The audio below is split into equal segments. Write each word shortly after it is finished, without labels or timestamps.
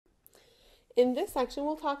In this section,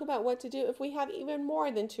 we'll talk about what to do if we have even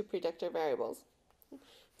more than 2 predictor variables,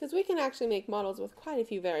 because we can actually make models with quite a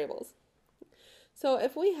few variables. So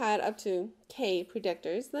if we had up to k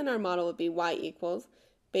predictors, then our model would be y equals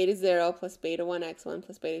beta 0 plus beta 1 x1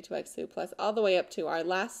 plus beta 2 x2 plus all the way up to our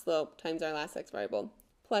last slope times our last x variable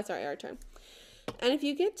plus our error term. And if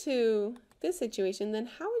you get to this situation, then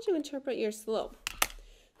how would you interpret your slope?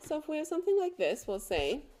 So if we have something like this, we'll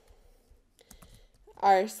say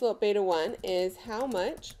our slope beta 1 is how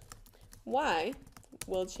much y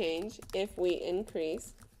will change if we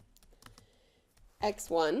increase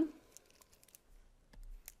x1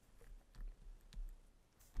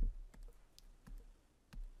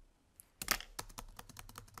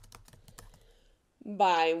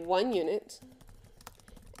 by 1 unit,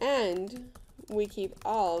 and we keep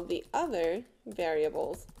all the other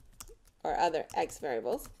variables or other x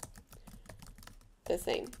variables the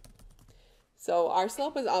same. So our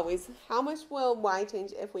slope is always how much will y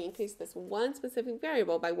change if we increase this one specific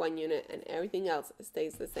variable by 1 unit and everything else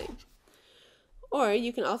stays the same. Or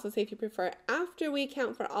you can also say, if you prefer, after we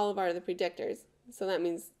account for all of our other predictors, so that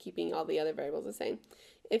means keeping all the other variables the same.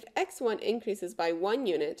 If x1 increases by 1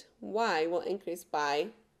 unit, y will increase by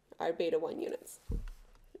our beta 1 units.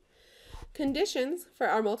 Conditions for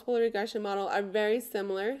our multiple regression model are very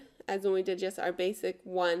similar as when we did just our basic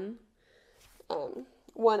one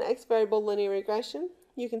x variable linear regression.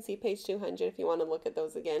 You can see page 200 if you want to look at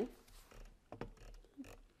those again.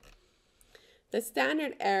 The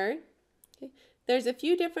standard error, okay, there's a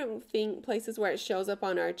few different places where it shows up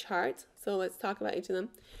on our chart, so let's talk about each of them.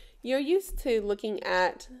 You're used to looking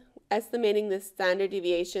at estimating the standard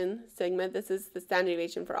deviation sigma. This is the standard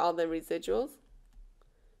deviation for all the residuals,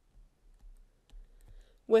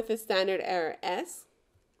 with the standard error S,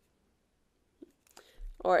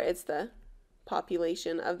 or it's the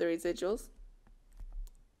population of the residuals.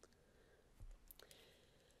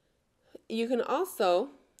 You can also,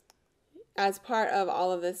 as part of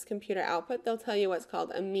all of this computer output, they'll tell you what's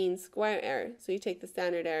called a mean square error. So you take the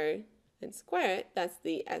standard error and square it, that's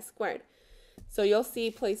the S squared. So you'll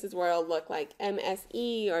see places where it'll look like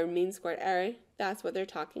MSE or mean squared error. That's what they're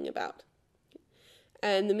talking about.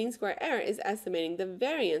 And the mean square error is estimating the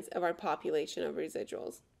variance of our population of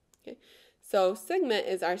residuals. Okay. So sigma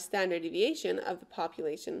is our standard deviation of the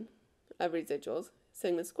population of residuals.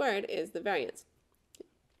 Sigma squared is the variance.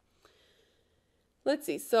 Let's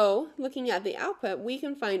see, so looking at the output, we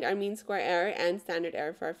can find our mean square error and standard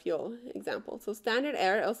error for our fuel example. So standard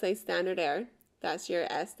error, it'll say standard error. That's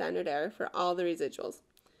your S standard error for all the residuals.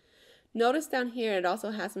 Notice down here it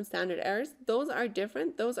also has some standard errors. Those are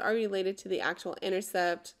different. Those are related to the actual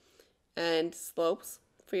intercept and slopes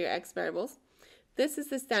for your X variables. This is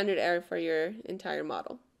the standard error for your entire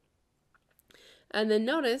model. And then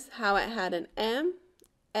notice how it had an M,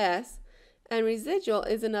 S, and residual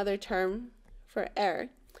is another term for error.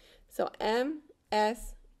 So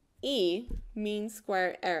MSE, mean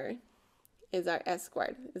square error, is our S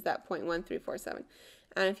squared, is that 0.1347.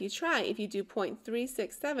 And if you do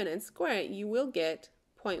 0.367 and square it, you will get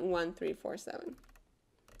 0.1347.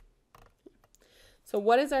 So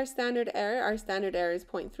what is our standard error? Our standard error is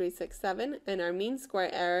 0.367, and our mean square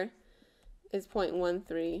error is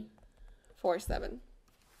 0.1347.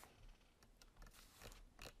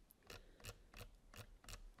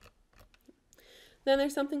 Then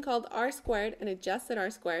there's something called R squared and adjusted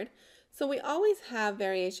R squared. So we always have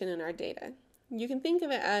variation in our data. You can think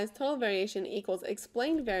of it as total variation equals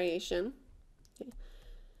explained variation, okay,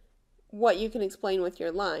 what you can explain with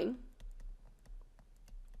your line,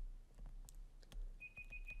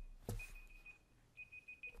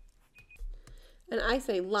 and I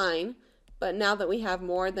say line, but now that we have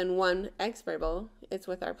more than one X variable, it's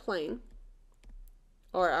with our plane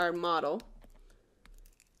or our model.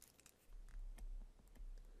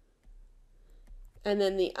 And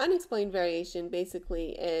then the unexplained variation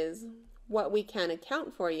basically is what we can't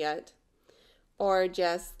account for yet, or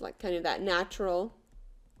just like kind of that natural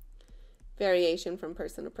variation from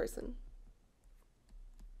person to person.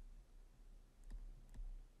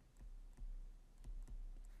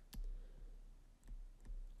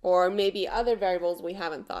 Or maybe other variables we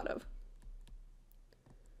haven't thought of.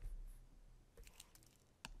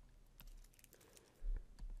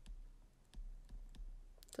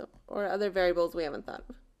 Or other variables we haven't thought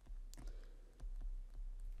of.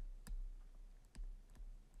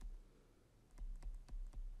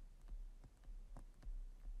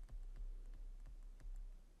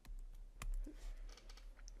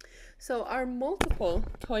 So our multiple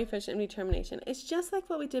coefficient determination is just like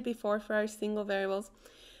what we did before for our single variables,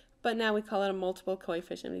 but now we call it a multiple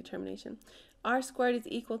coefficient determination. R squared is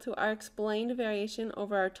equal to our explained variation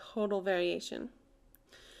over our total variation.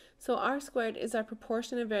 So R squared is our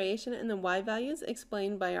proportion of variation in the y values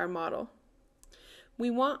explained by our model.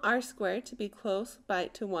 We want R squared to be close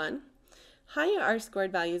to 1. Higher R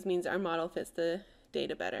squared values means our model fits the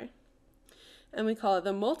data better. And we call it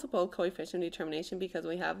the multiple coefficient determination because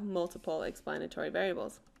we have multiple explanatory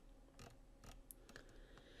variables.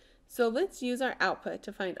 So let's use our output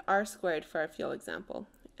to find R squared for our fuel example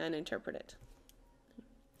and interpret it.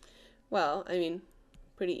 Well,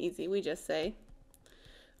 pretty easy. We just say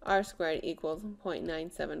R squared equals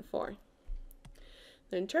 0.974.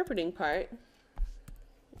 The interpreting part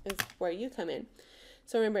is where you come in.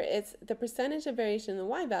 So remember, it's the percentage of variation in the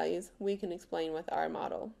y values we can explain with our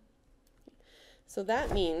model. So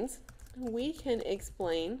that means we can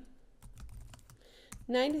explain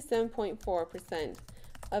 97.4%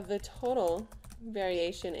 of the total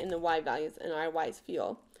variation in the y values in our y's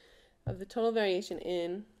fuel, of the total variation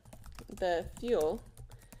in the fuel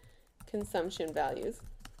consumption values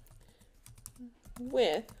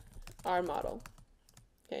with our model.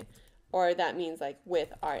 Okay, or that means like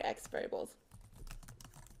with our x variables,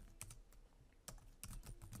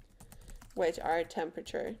 which are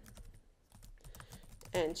temperature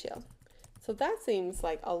and chill. So that seems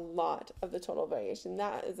like a lot of the total variation.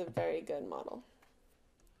 That is a very good model.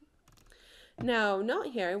 Now, note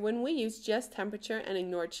here, when we use just temperature and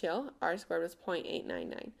ignore chill, R squared was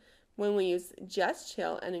 0.899. When we use just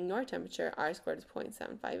chill and ignore temperature, R squared is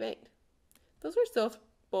 0.758. Those were still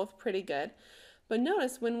both pretty good, but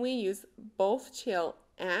notice when we use both chill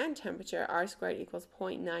and temperature, R squared equals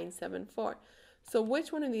 0.974. So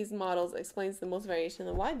which one of these models explains the most variation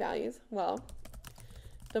in the y values? Well,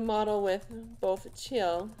 the model with both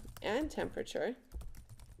chill and temperature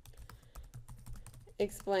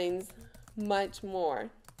explains much more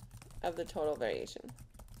of the total variation.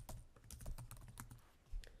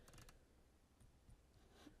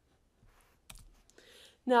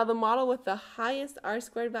 Now, the model with the highest R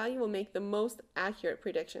squared value will make the most accurate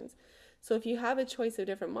predictions. So if you have a choice of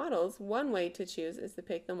different models, one way to choose is to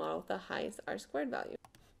pick the model with the highest R squared value.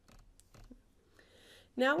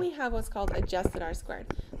 Now we have what's called adjusted R squared.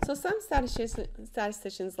 So some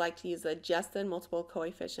statisticians like to use the adjusted multiple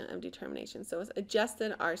coefficient of determination. So it's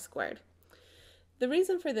adjusted R squared. The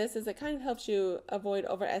reason for this is it kind of helps you avoid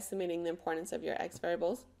overestimating the importance of your x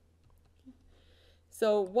variables.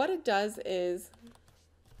 So what it does is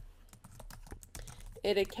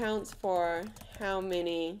it accounts for how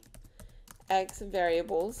many x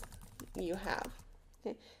variables you have.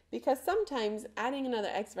 Okay? Because sometimes adding another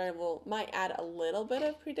x variable might add a little bit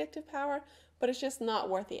of predictive power, but it's just not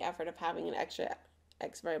worth the effort of having an extra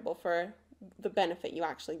x variable for the benefit you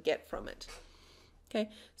actually get from it. Okay,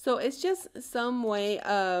 so it's just some way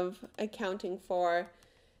of accounting for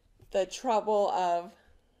the trouble of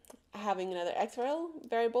having another x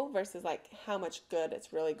variable versus like how much good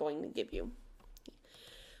it's really going to give you.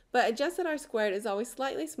 But adjusted R squared is always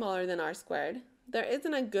slightly smaller than R squared. There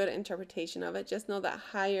isn't a good interpretation of it. Just know that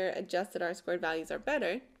higher adjusted R squared values are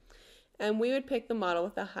better. And we would pick the model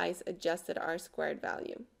with the highest adjusted R squared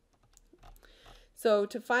value. So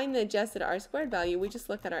to find the adjusted R squared value, we just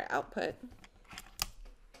look at our output.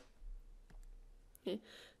 Okay.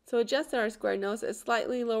 So adjusted R squared, notice it's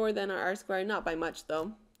slightly lower than our R squared, not by much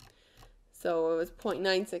though. So it was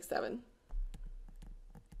 0.967.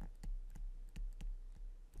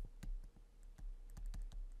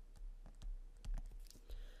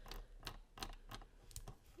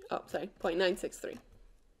 Oh, sorry, 0.963.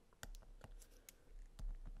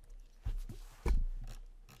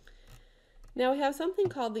 Now we have something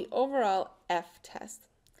called the overall F test.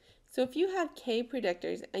 So if you have K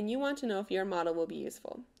predictors and you want to know if your model will be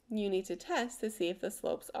useful, you need to test to see if the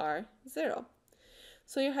slopes are 0.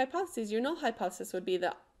 So your hypothesis, your null hypothesis would be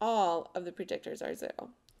that all of the predictors are 0.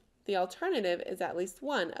 The alternative is at least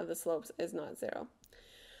one of the slopes is not 0.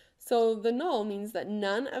 So the null means that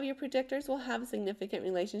none of your predictors will have a significant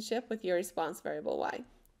relationship with your response variable y.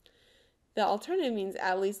 The alternative means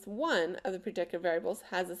at least one of the predictor variables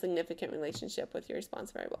has a significant relationship with your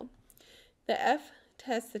response variable. The F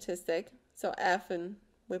test statistic, so F and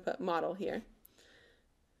we put model here.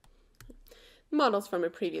 Model's from a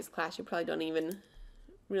previous class, you probably don't even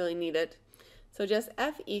really need it. So just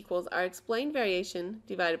F equals our explained variation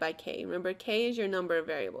divided by K. Remember, K is your number of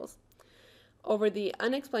variables, over the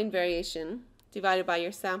unexplained variation divided by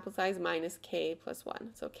your sample size minus K plus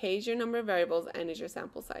 1. So K is your number of variables, N is your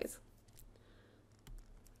sample size.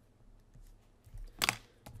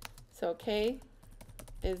 So K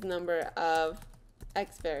is number of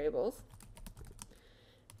X variables,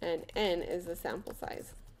 and N is the sample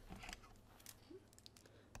size.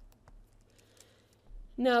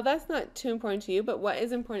 Now that's not too important to you, but what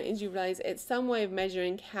is important is you realize it's some way of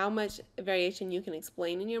measuring how much variation you can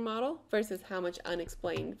explain in your model versus how much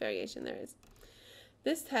unexplained variation there is.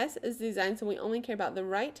 This test is designed so we only care about the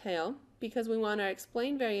right tail because we want our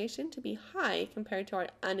explained variation to be high compared to our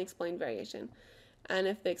unexplained variation. And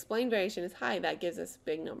if the explained variation is high, that gives us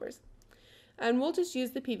big numbers. And we'll just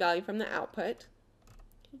use the p-value from the output.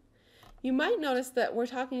 You might notice that we're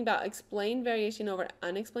talking about explained variation over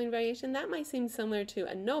unexplained variation. That might seem similar to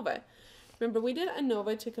ANOVA. Remember, we did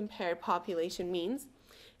ANOVA to compare population means.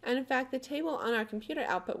 And in fact, the table on our computer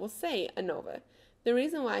output will say ANOVA. The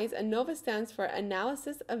reason why is ANOVA stands for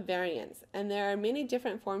Analysis of Variance. And there are many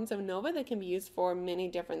different forms of ANOVA that can be used for many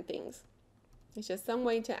different things. It's just some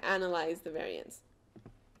way to analyze the variance.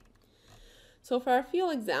 So for our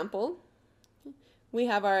fuel example, we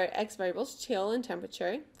have our x variables, chill and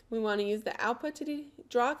temperature. We want to use the output to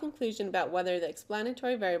draw a conclusion about whether the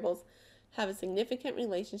explanatory variables have a significant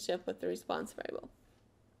relationship with the response variable.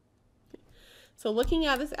 So looking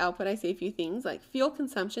at this output, I see a few things like fuel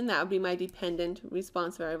consumption, that would be my dependent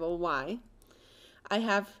response variable y. I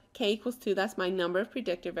have k equals 2, that's my number of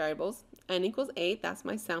predictor variables. N equals 8, that's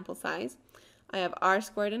my sample size. I have r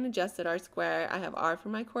squared and adjusted r squared. I have r for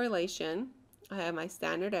my correlation. I have my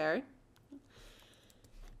standard error.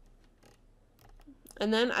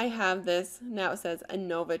 And then I have this, now it says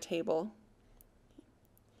ANOVA table.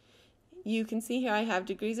 You can see here I have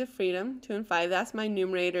degrees of freedom, 2 and 5. That's my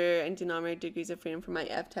numerator and denominator degrees of freedom for my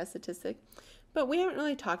f-test statistic. But we haven't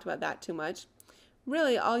really talked about that too much.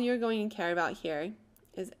 Really, all you're going to care about here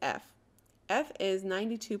is f. F is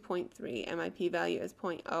 92.3 and my p-value is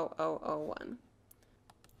 0.0001.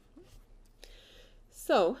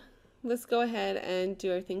 So let's go ahead and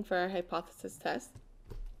do our thing for our hypothesis test.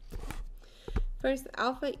 First,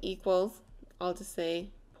 alpha equals, I'll just say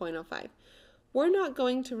 0.05. We're not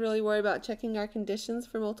going to really worry about checking our conditions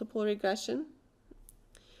for multiple regression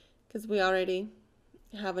because we already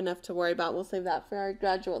have enough to worry about. We'll save that for our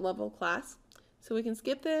graduate level class. So we can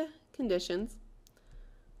skip the conditions.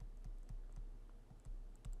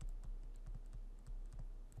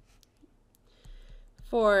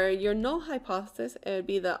 For your null hypothesis, it would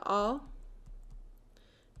be that all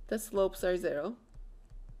the slopes are 0.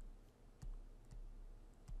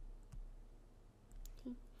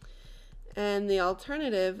 And the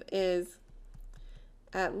alternative is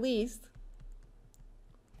at least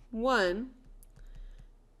one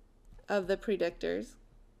of the predictors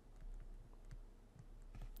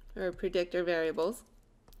or predictor variables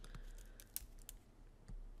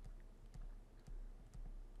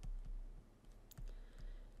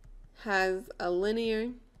has a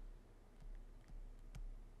linear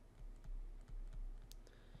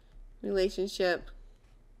relationship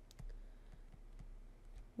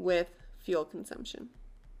with fuel consumption.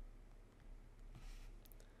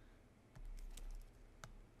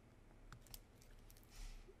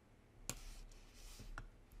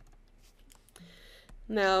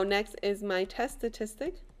 Now next is my test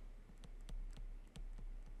statistic,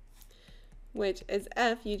 which is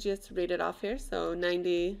f. You just read it off here, so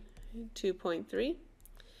 92.3,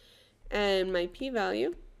 and my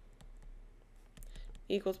p-value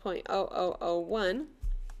equals 0.0001.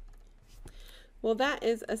 Well, that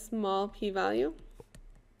is a small p-value,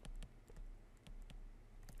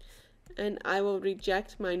 and I will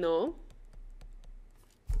reject my null.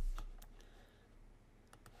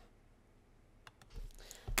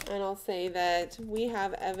 And I'll say that we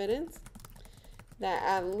have evidence that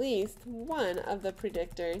at least one of the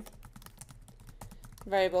predictor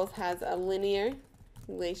variables has a linear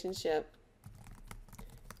relationship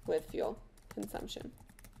with fuel consumption.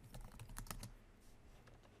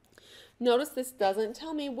 Notice this doesn't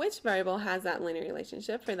tell me which variable has that linear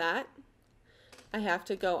relationship. For that, I have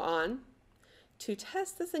to go on to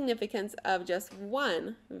test the significance of just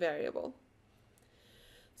one variable.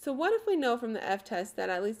 So what if we know from the f-test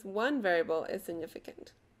that at least one variable is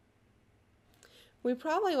significant? We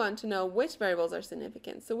probably want to know which variables are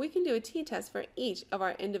significant, so we can do a t-test for each of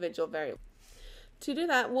our individual variables. To do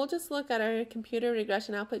that, we'll just look at our computer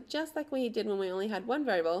regression output just like we did when we only had one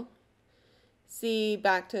variable. See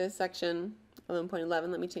back to section 11.11.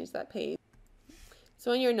 Let me change that page.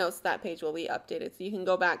 So in your notes, that page will be updated, so you can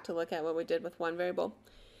go back to look at what we did with one variable.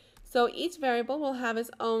 So each variable will have its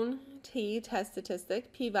own t-test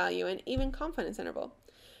statistic, p-value, and even confidence interval.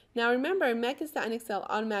 Now remember, megastat and Excel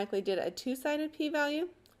automatically did a two-sided p-value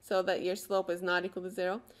so that your slope is not equal to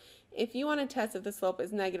 0. If you want to test if the slope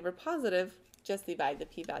is negative or positive, just divide the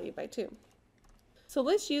p-value by 2. So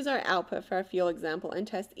let's use our output for our fuel example and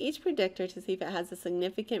test each predictor to see if it has a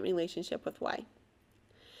significant relationship with y.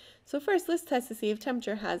 So first, let's test to see if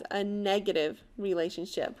temperature has a negative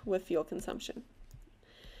relationship with fuel consumption.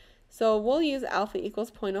 So we'll use alpha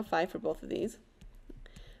equals 0.05 for both of these.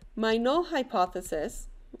 My null hypothesis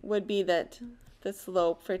would be that the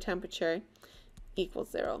slope for temperature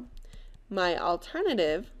equals 0. My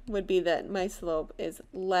alternative would be that my slope is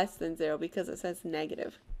less than 0 because it says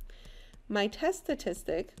negative. My test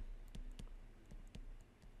statistic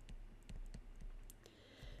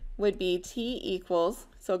would be T equals,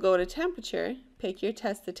 so go to temperature, pick your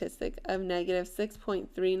test statistic of negative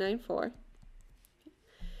 6.394,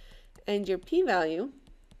 and your p-value,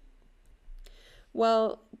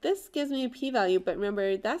 well, this gives me a p-value, but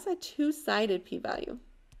remember, that's a two-sided p-value.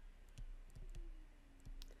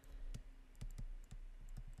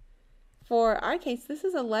 For our case, this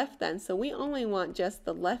is a left then, so we only want just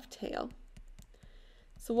the left tail.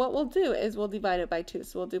 So what we'll do is we'll divide it by 2.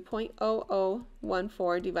 So we'll do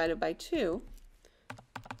 0.0014 divided by 2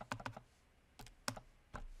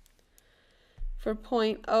 for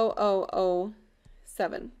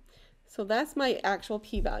 0.0007. So that's my actual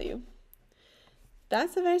p-value.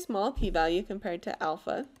 That's a very small p-value compared to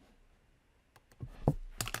alpha.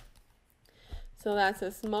 So that's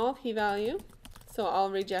a small p-value. So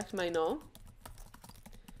I'll reject my null.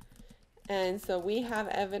 And so we have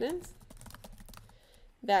evidence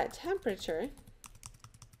that temperature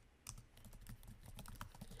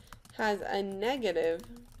has a negative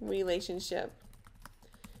relationship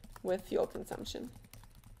with fuel consumption.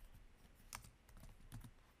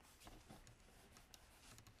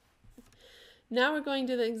 Now we're going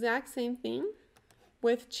to do the exact same thing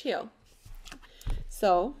with chill.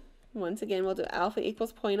 So once again, we'll do alpha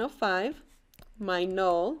equals 0.05. My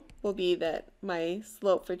null will be that my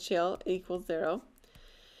slope for chill equals 0.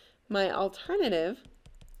 My alternative,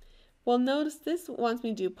 well, notice this wants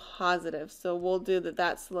me to do positive, so we'll do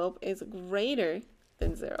that slope is greater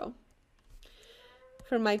than 0.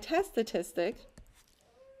 For my test statistic,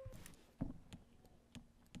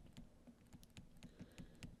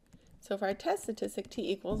 so for our test statistic,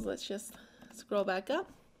 T equals, let's just scroll back up.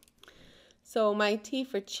 So my T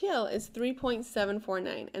for chill is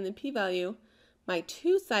 3.749, and the p-value, my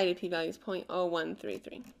two-sided p-value is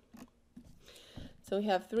 0.0133. So we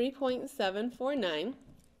have 3.749,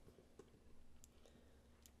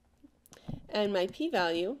 and my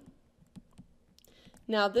p-value,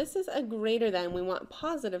 now this is a greater than, we want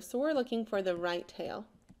positive, so we're looking for the right tail.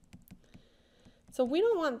 So we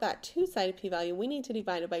don't want that two-sided p-value, we need to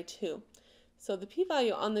divide it by 2. So the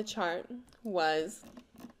p-value on the chart was,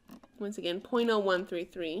 once again,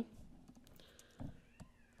 0.0133.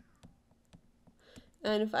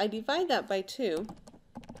 And if I divide that by 2,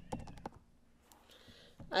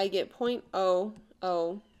 I get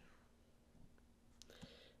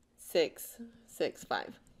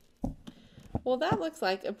 0.00665. Well, that looks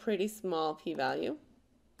like a pretty small p-value.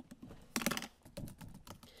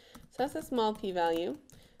 So that's a small p-value.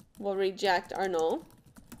 We'll reject our null.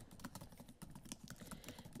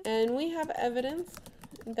 And we have evidence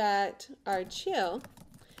that our chill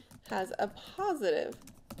has a positive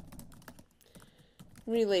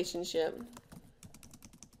relationship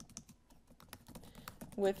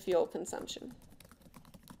with fuel consumption.